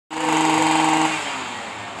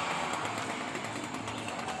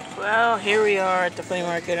Well, here we are at the flea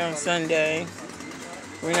market on Sunday.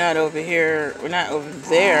 We're not over here, we're not over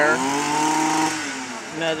there,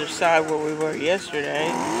 another side where we were yesterday,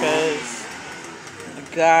 because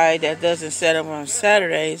the guy that doesn't set up on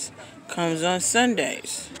Saturdays comes on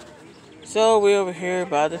Sundays. So we're over here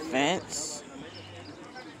by the fence,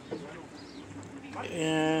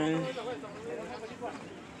 and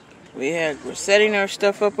we're setting our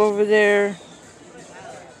stuff up over there,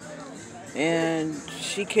 and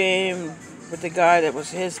she came with the guy that was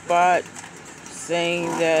his spot, saying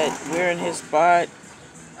that we're in his spot,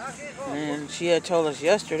 and she had told us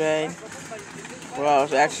yesterday, well,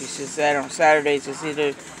 actually she said on Saturdays it's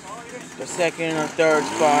either the second or third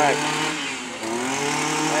spot,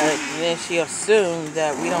 and then she assumed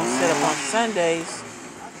that we don't set up on Sundays,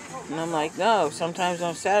 and I'm like, no, sometimes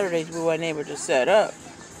on Saturdays we weren't able to set up.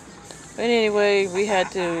 But anyway, we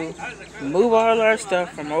had to move all our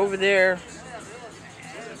stuff from over there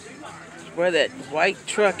where that white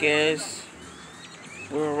truck is.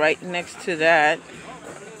 We were right next to that.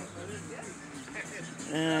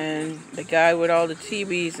 And the guy with all the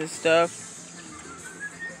TVs and stuff,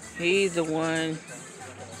 he's the one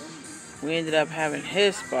we ended up having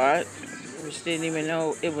his spot, which didn't even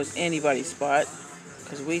know it was anybody's spot,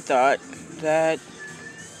 because we thought that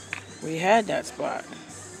we had that spot.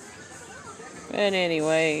 But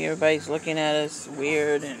anyway, everybody's looking at us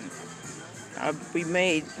weird, and we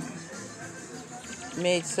made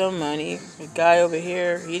some money. The guy over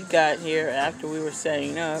here, he got here after we were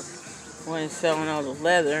setting up, when selling all the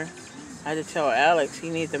leather. I had to tell Alex he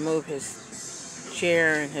needed to move his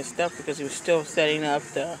chair and his stuff because he was still setting up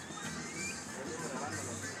the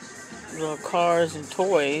little cars and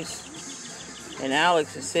toys. And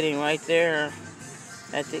Alex is sitting right there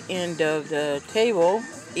at the end of the table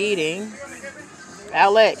eating.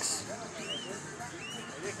 Alex,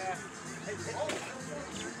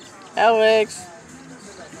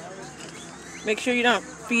 make sure you don't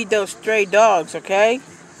feed those stray dogs, okay?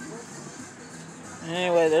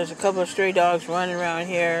 Anyway, there's a couple of stray dogs running around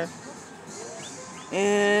here,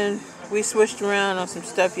 and we switched around on some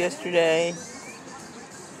stuff yesterday.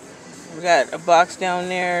 We got a box down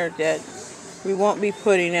there that we won't be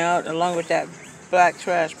putting out, along with that black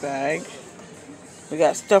trash bag. We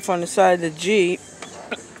got stuff on the side of the Jeep,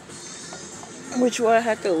 which I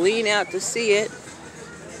have to lean out to see it.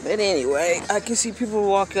 But anyway, I can see people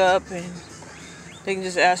walk up and they can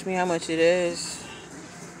just ask me how much it is.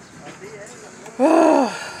 Oh,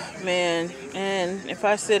 man. And if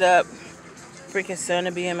I sit up, freaking sun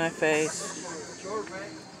will be in my face.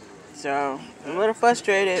 So, I'm a little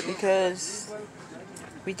frustrated because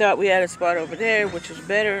we thought we had a spot over there, which was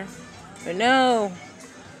better. But no.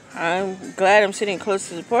 I'm glad I'm sitting close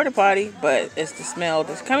to the porta potty, but it's the smell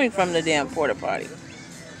that's coming from the damn porta potty.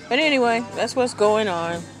 But anyway, that's what's going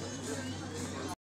on.